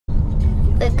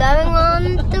We're going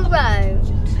on the road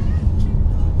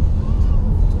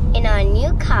in our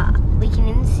new car. We can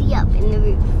even see up in the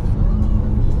roof.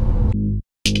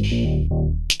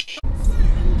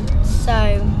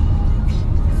 So,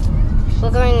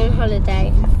 we're going on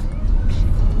holiday.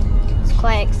 It's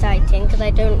quite exciting because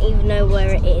I don't even know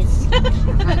where it is.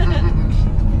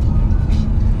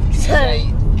 So,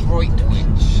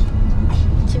 Droitwich.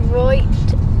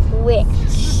 Droitwich.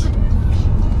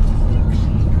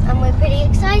 And we're pretty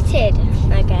excited,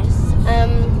 I guess.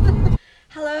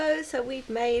 Hello, so we've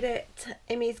made it.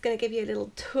 Emmy's going to give you a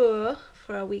little tour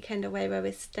for our weekend away where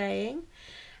we're staying,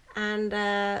 and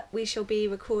we shall be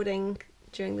recording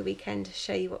during the weekend to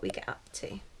show you what we get up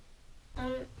to.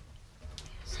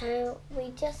 So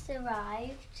we just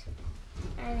arrived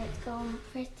and it's gone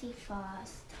pretty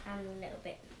fast and a little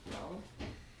bit long.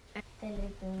 The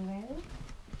living room.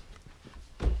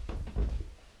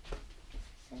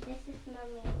 So this is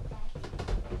Mummy and Dad's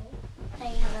room.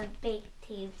 They have a big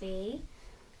TV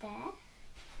there,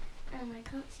 and I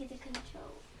can't see the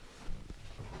control.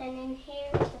 And in here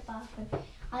is the bathroom.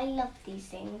 I love these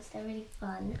things, they're really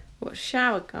fun. What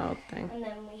shower guard thing? And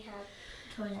then we have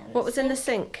toilet. What was in the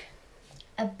sink?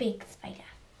 A big spider.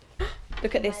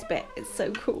 Look at this bit, it's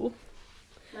so cool.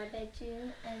 My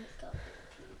bedroom, and it's got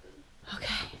TV.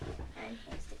 Okay. And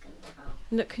here's the control.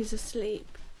 Look who's asleep.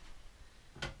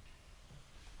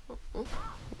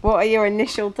 What are your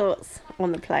initial thoughts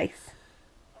on the place?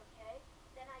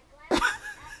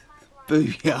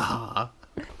 Booyah!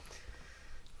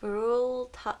 We're all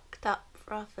tucked up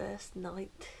for our first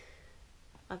night.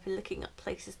 I've been looking up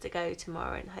places to go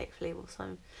tomorrow and hopefully we'll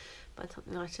find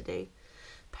something nice to do.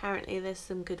 Apparently there's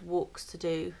some good walks to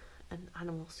do and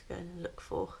animals to go and look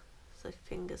for. So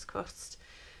fingers crossed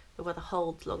the weather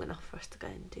holds long enough for us to go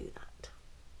and do that.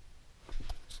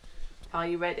 Are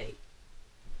you ready?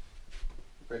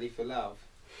 Ready for love?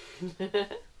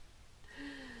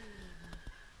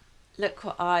 Look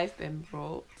what I've been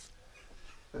brought.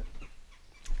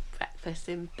 Breakfast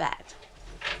in bed.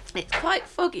 It's quite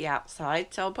foggy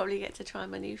outside, so I'll probably get to try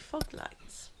my new fog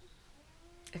lights.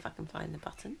 If I can find the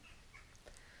button.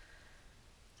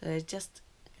 So they're just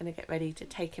going to get ready to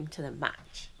take him to the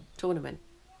match. Tournament.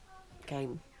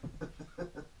 Game.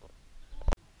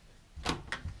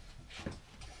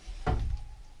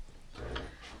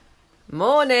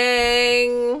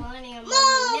 Morning! Morning.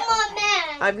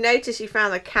 I've noticed you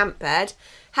found the camp bed.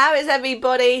 How is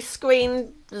everybody?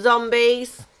 Screen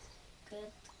zombies?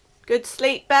 Good. Good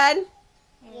sleep, Ben?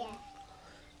 Yeah.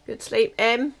 Good sleep,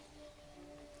 Em?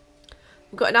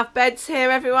 We've got enough beds here,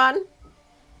 everyone?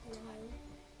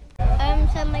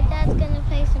 So my dad's gonna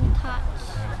play some touch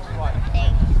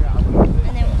things,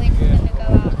 and then we're just gonna go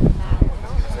out and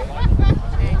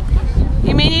about.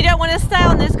 You mean you don't want to stay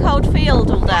on this cold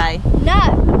field all day? No.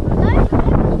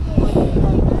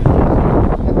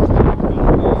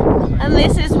 And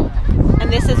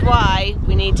this is why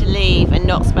we need to leave and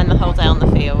not spend the whole day on the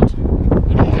field.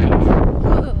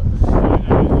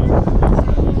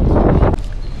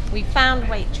 We found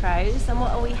Waitrose, and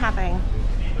what are we having?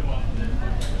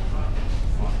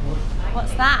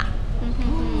 What's that?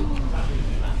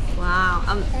 Wow.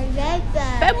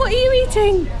 Ben, what are you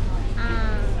eating?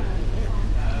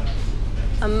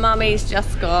 And Mummy's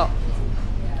just got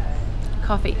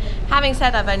coffee. Having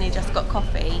said I've only just got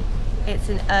coffee, it's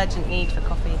an urgent need for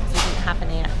coffee because we didn't have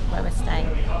any at where we're staying.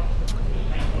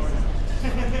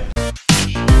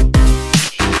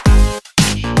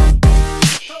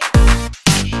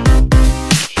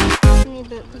 Disney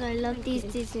book, because I love these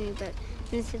Disney books.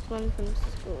 This is one from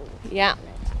school. Yeah.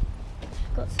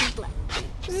 Got some black.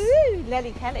 Ooh,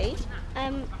 Lily Kelly.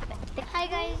 Hi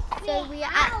guys, so we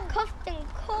are at Cofton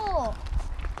Court.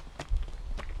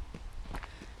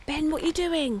 Ben, what are you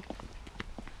doing?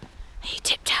 Are you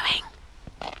tiptoeing?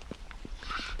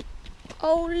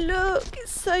 Oh look,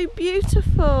 it's so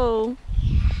beautiful.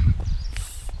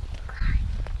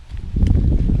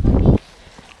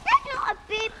 That's not a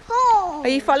big ball. Are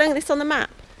you following this on the map?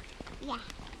 Yeah.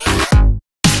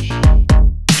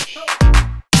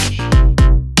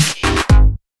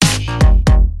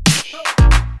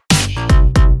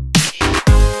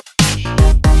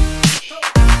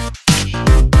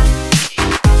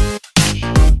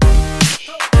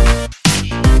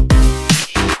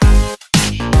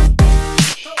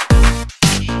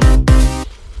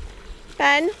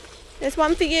 Ben, there's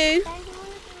one for you.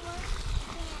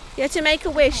 You have to make a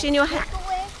wish in your head.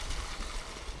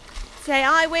 Say,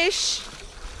 I wish.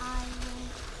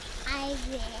 I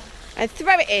wish. And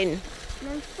throw it in.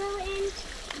 And throw it in.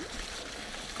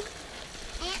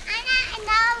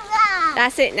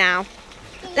 That's it now.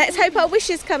 Let's hope our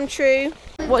wishes come true.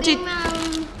 What did...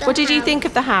 What did you think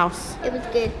of the house? It was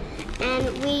good.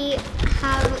 And we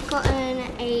have gotten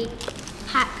a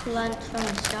packed lunch from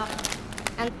the shop.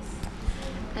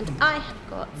 And I have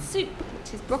got soup,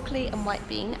 which is broccoli and white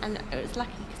bean, and it was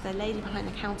lucky because the lady behind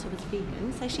the counter was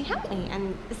vegan, so she helped me,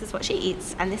 and this is what she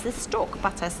eats, and this is stork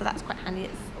butter, so that's quite handy.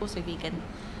 It's also vegan.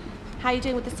 How are you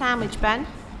doing with the sandwich, Ben?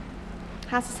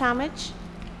 How's the sandwich?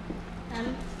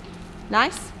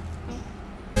 Nice?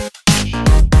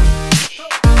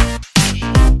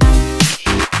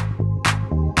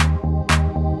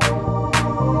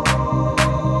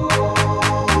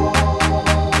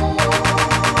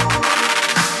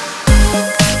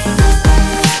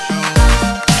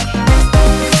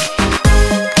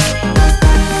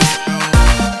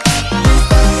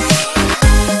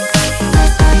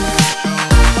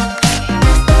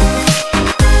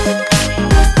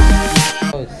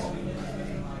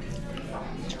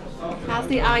 How's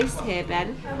the ice here,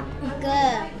 Ben?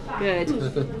 Good. Good.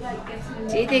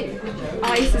 Do you think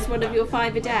ice is one of your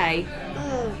 5 a day?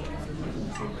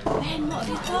 Ben, what have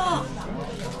you got?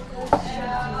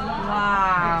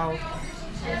 Wow.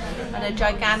 And a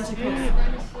gigantic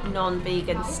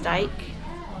non-vegan steak.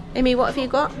 Amy, what have you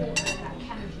got?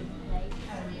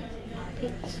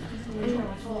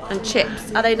 And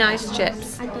chips. Are they nice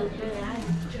chips? I don't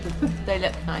know. They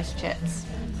look nice chips.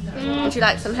 Would you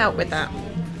like some help with that?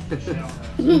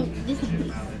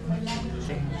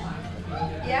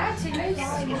 Yeah,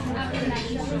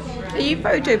 are you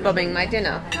photo bombing my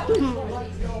dinner?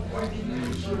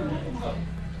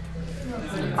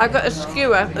 I got a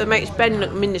skewer that makes Ben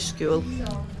look minuscule.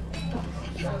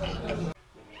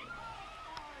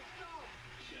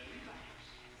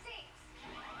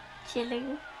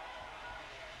 Chilling.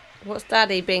 What's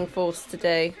Daddy being forced to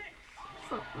do?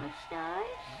 Football show.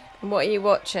 And what are you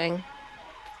watching?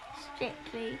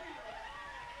 Strictly.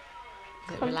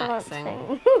 Is it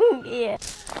relaxing? Yeah.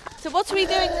 So what are we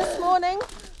doing this morning?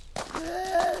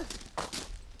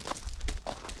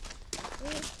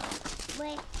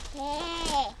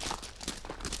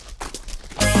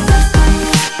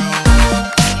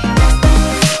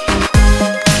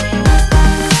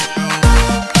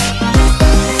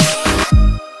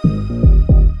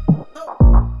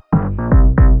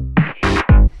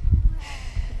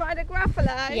 Fried a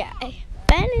Gruffalo? Yeah.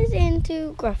 Ben is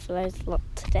into Gruffalos a lot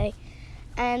today.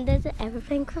 And there's an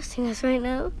aeroplane crossing us right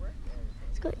now.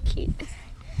 It's quite cute.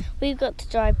 We've got to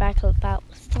drive back about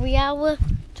 3-hour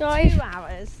drive. 2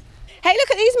 hours. Hey, look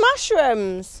at these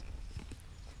mushrooms.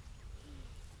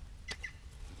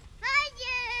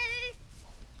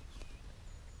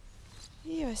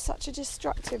 You are such a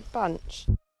destructive bunch.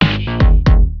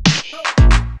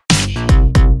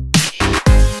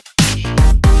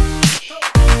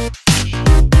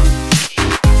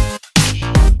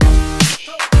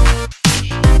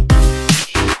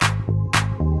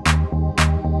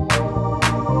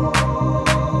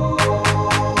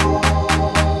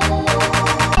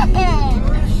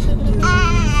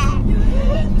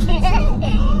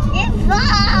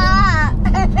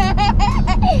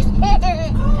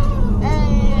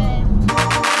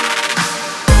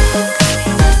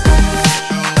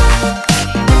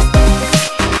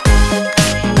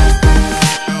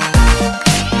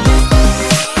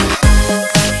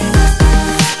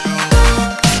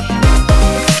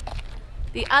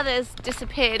 The others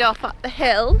disappeared off up the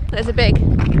hill. There's a big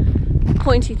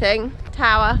pointy thing,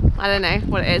 tower, I don't know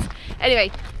what it is.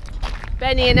 Anyway,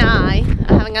 Benny and I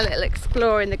are having a little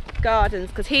explore in the gardens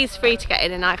because he's free to get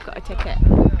in and I've got a ticket.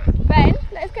 Ben,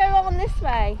 let's go on this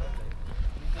way.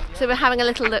 So we're having a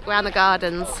little look around the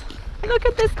gardens. Look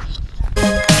at this.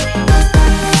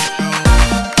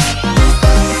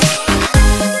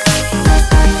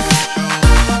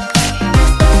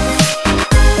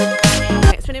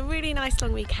 It's been a really nice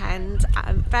long weekend,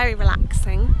 very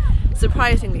relaxing,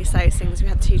 surprisingly so, since we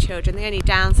had 2 children. The only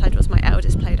downside was my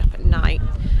eldest played up at night,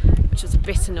 which was a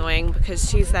bit annoying because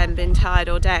she's then been tired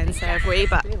all day and so have we,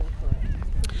 but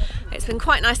it's been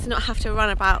quite nice to not have to run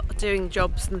about doing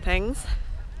jobs and things.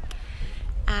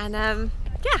 And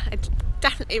yeah, I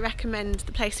definitely recommend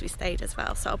the place we stayed as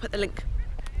well, so I'll put the link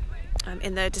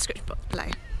in the description box below.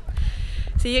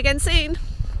 See you again soon.